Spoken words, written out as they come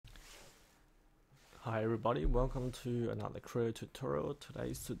Hi everybody, welcome to another Creo tutorial.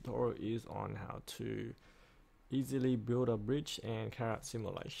 Today's tutorial is on how to easily build a bridge and carry out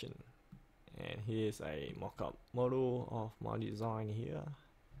simulation. And here's a mock-up model of my design here.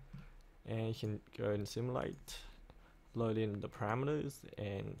 And you can go and simulate, load in the parameters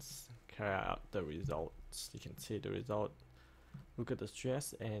and carry out the results. You can see the result, look at the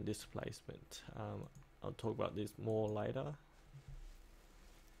stress and displacement. I'll talk about this more later.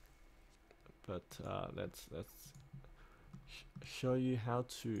 But let's show you how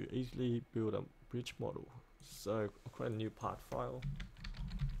to easily build a bridge model. So I'll create a new part file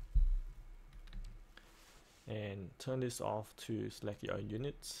and turn this off to select your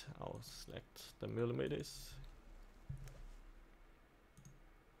units. I'll select the millimeters.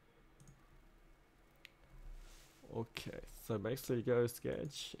 Okay, so basically go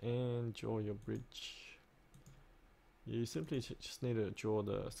sketch and draw your bridge. You simply just need to draw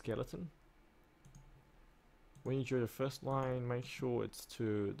the skeleton. When you draw the first line, make sure it's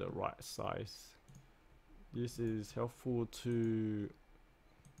to the right size. This is helpful to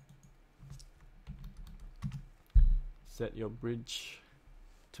set your bridge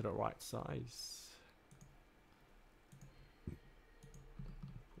to the right size.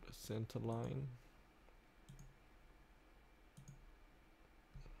 Put a center line.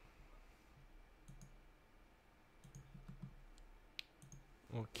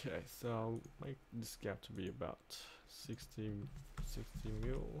 Okay, so I'll make this gap to be about 60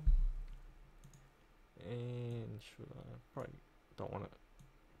 mil. And should I probably don't want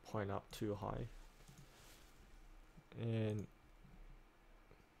to point up too high. And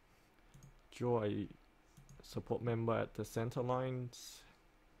draw a support member at the center lines.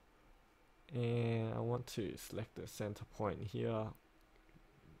 And I want to select the center point here.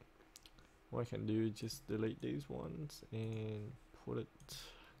 What I can do is just delete these ones and put it,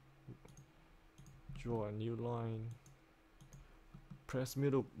 draw a new line, press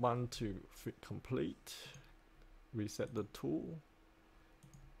middle button to fit complete, reset the tool,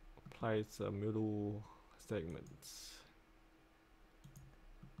 place the middle segments,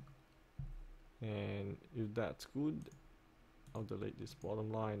 and if that's good, I'll delete this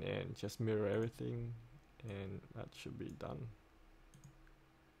bottom line and just mirror everything, and that should be done.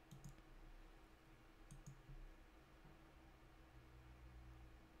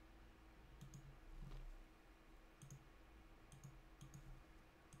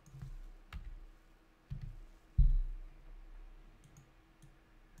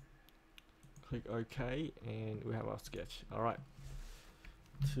 Click OK and we have our sketch. Alright,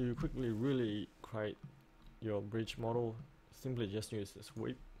 to quickly really create your bridge model, simply just use the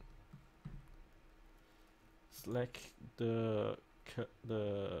sweep. Select the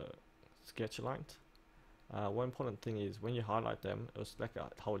sketch line. One important thing is when you highlight them, it'll select a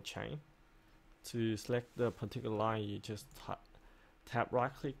whole chain. To select the particular line, you just tap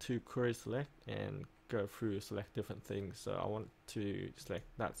right click to query select and go through select different things. So I want to select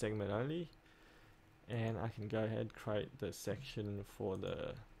that segment only, and I can go ahead create the section for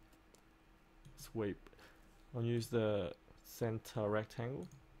the sweep. I'll use the center rectangle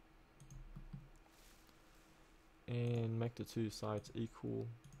and make the two sides equal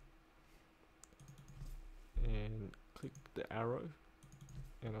and click the arrow,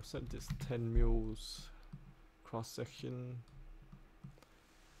 and I'll set this 10 mils cross section.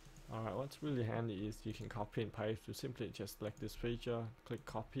 Alright, what's really handy is you can copy and paste. You simply just select this feature, click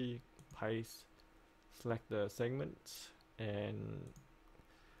copy, paste, select the segments and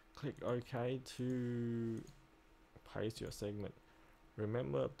click OK to paste your segment.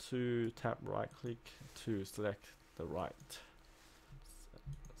 Remember to tap right click to select the right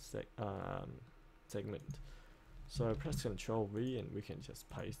segment. So press Ctrl V and we can just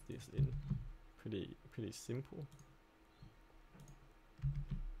paste this in. Pretty simple.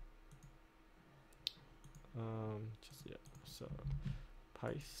 So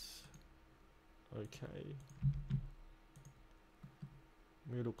paste, OK,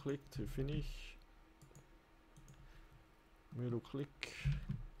 middle click to finish, middle click,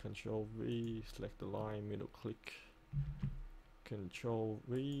 Ctrl V, select the line, middle click, Ctrl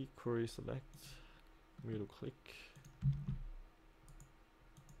V, query select, middle click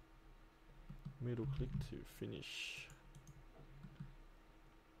to finish,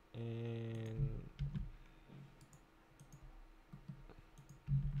 and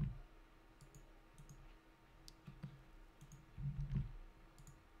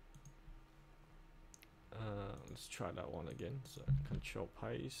let's try that one again. So Control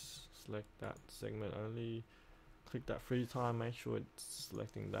paste, select that segment only, click that 3 times, make sure it's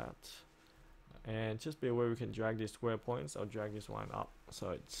selecting that, and just be aware we can drag these square points. I'll drag this one up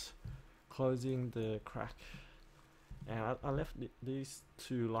so it's closing the crack, and I left these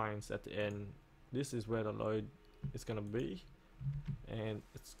two lines at the end. This is where the load is gonna be, and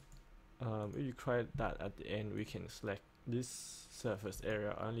it's if you create that at the end, we can select this surface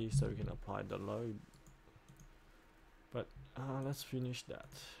area only so we can apply the load. But let's finish that.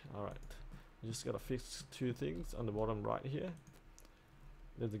 Alright, you just gotta fix two things on the bottom right here.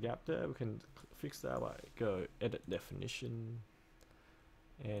 There's a gap there. We can fix that by go edit definition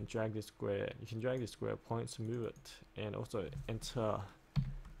and drag the square. You can drag the square points to move it, and also enter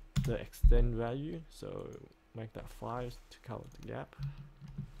the extend value, so make that 5 to cover the gap.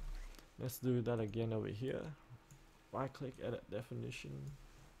 Let's do that again over here. Right click, edit definition,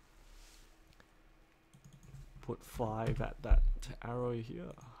 put 5 at that arrow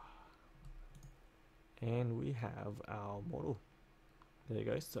here, and we have our model. There you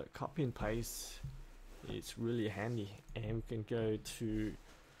go. So copy and paste, it's really handy, and we can go to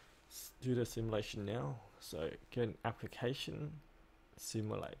do the simulation now. So get an application,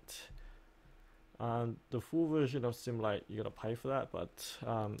 simulate. The full version of simulate, you gotta pay for that, but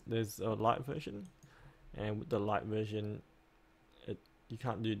there's a Lite version, and with the Lite version you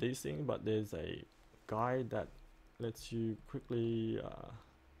can't do these things, but there's a guide that lets you quickly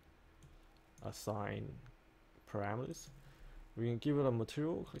assign parameters. We can give it a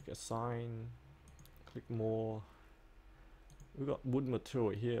material, click assign, click more. We've got wood material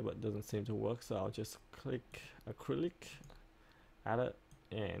here, but it doesn't seem to work, so I'll just click acrylic, add it,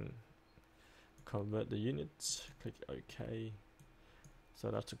 and convert the units, click OK.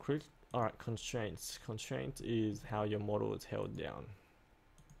 So that's acrylic. Alright, constraints. Constraint is how your model is held down.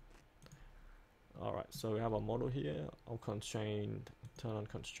 Alright, so we have a model here. I'll constraint, turn on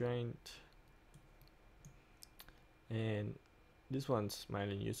constraint, and this one's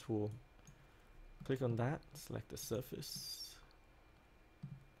mainly useful. Click on that, select the surface.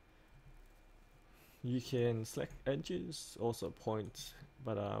 You can select edges, also points,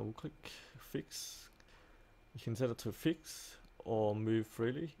 but we'll click fix. You can set it to fix or move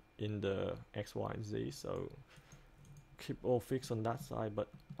freely in the X, Y, and Z. So keep all fixed on that side, but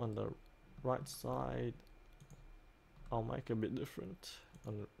on the right side, I'll make a bit different.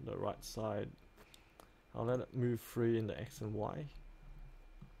 On the right side, I'll let it move free in the X and Y.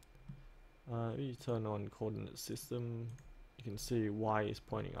 You turn on coordinate system, you can see Y is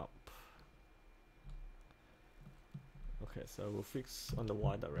pointing up. Okay, so we'll fix on the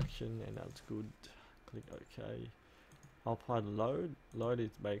Y direction, and that's good. Click OK. I'll apply the load. Load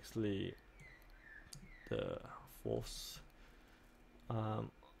is basically the force.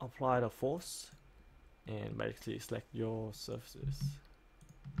 Apply the force and basically select your surfaces.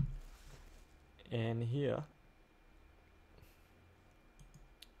 And here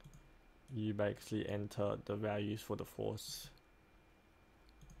you basically enter the values for the force.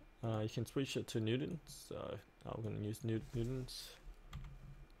 You can switch it to newtons, so I'm going to use newtons,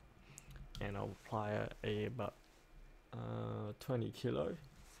 and I'll apply about 20 kilo.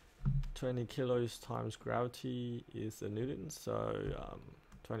 20 kilos times gravity is a newton, so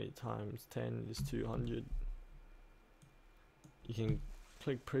 20 times 10 is 200. You can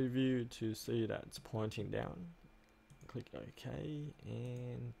click preview to see that it's pointing down. Click OK,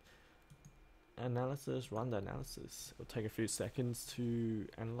 and analysis, run the analysis. It'll take a few seconds to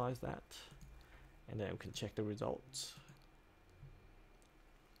analyze that, and then we can check the results.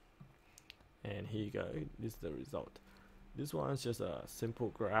 And here you go, this is the result. This one is just a simple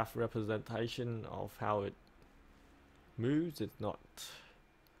graph representation of how it moves. It's not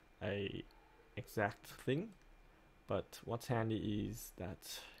a exact thing, but what's handy is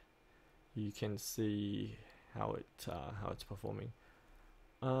that you can see how it's performing.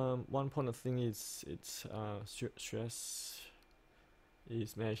 One important thing is its stress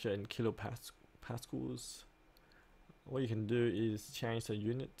is measured in kilopascals. What you can do is change the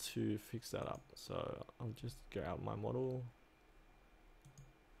unit to fix that up. So I'll just go out my model,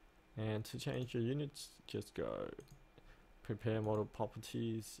 and to change your units, just go prepare model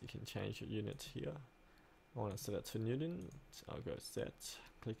properties. You can change your units here. I want to set it to newton, so I'll go set,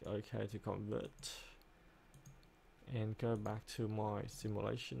 click OK to convert, and go back to my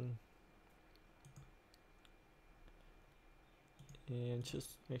simulation, and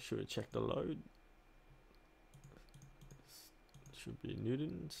just make sure you check the load. Should be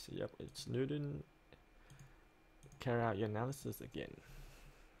newtons. Yep, it's newton. Carry out your analysis again,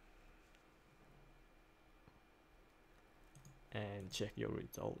 and check your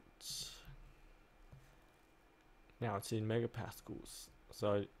results. Now it's in megapascals.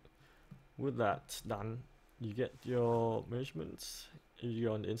 So with that done, you get your measurements. If you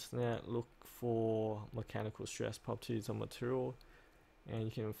go on the internet, look for mechanical stress properties of material, and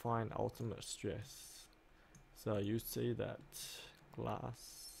you can find ultimate stress. So you see that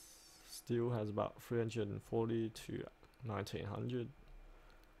glass steel has about 340 to 1900.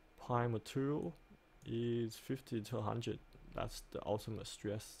 Pine material is 50 to 100. That's the ultimate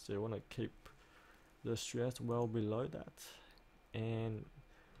stress. So you want to keep the stress well below that. And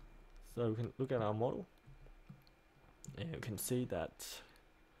so we can look at our model, and you can see that.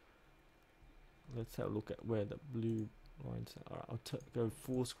 Let's have a look at where the blue lines are. I'll go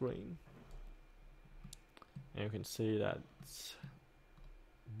full screen, and you can see that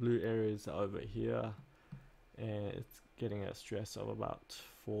blue areas are over here, and it's getting a stress of about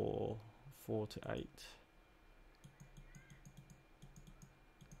 4 to 8.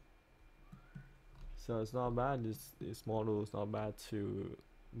 So it's not bad. This model is not bad to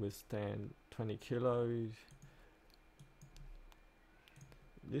withstand 20 kilos.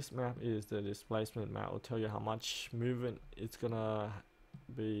 This map is the displacement map. Will tell you how much movement it's gonna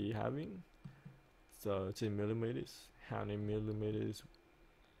be having. So it's in millimeters. How many millimeters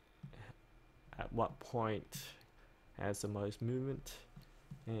at what point has the most movement.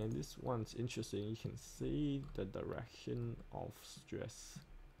 And this one's interesting. You can see the direction of stress,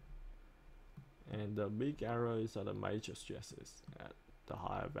 and the big arrows are the major stresses at the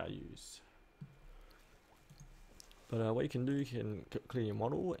higher values. But what you can do, you can clear your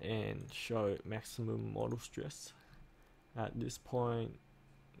model and show maximum model stress. At this point,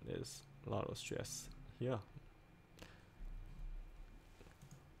 there's a lot of stress here.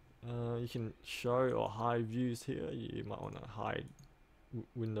 You can show or hide views here. You might want to hide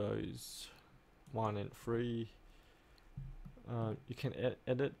Windows 1 and 3. You can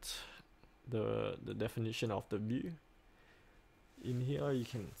edit the definition of the view. In here you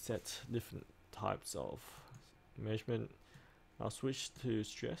can set different types of measurement. I'll switch to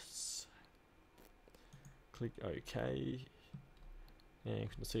stress, click OK, and you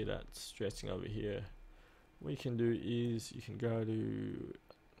can see that stressing over here. What you can do is you can go to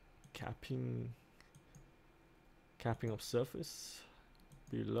capping of surface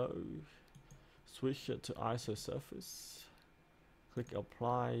below, switch it to ISO surface, click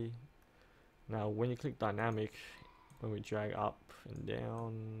apply. Now when you click dynamic, when we drag up and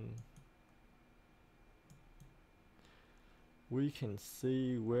down, we can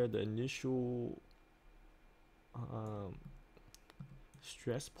see where the initial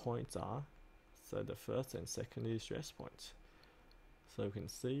stress points are. So the first and secondary stress points. So you can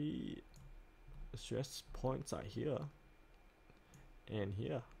see the stress points are here and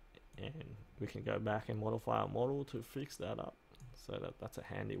here, and we can go back and modify our model to fix that up. So that's a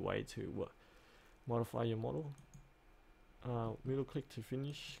handy way to modify your model. Middle click to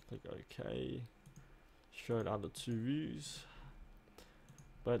finish, click OK, show the other two views.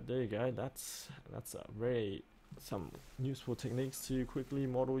 But there you go, that's a very some useful techniques to quickly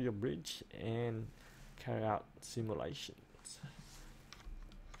model your bridge and carry out simulations.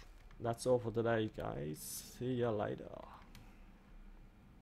 That's all for today, guys. See ya later.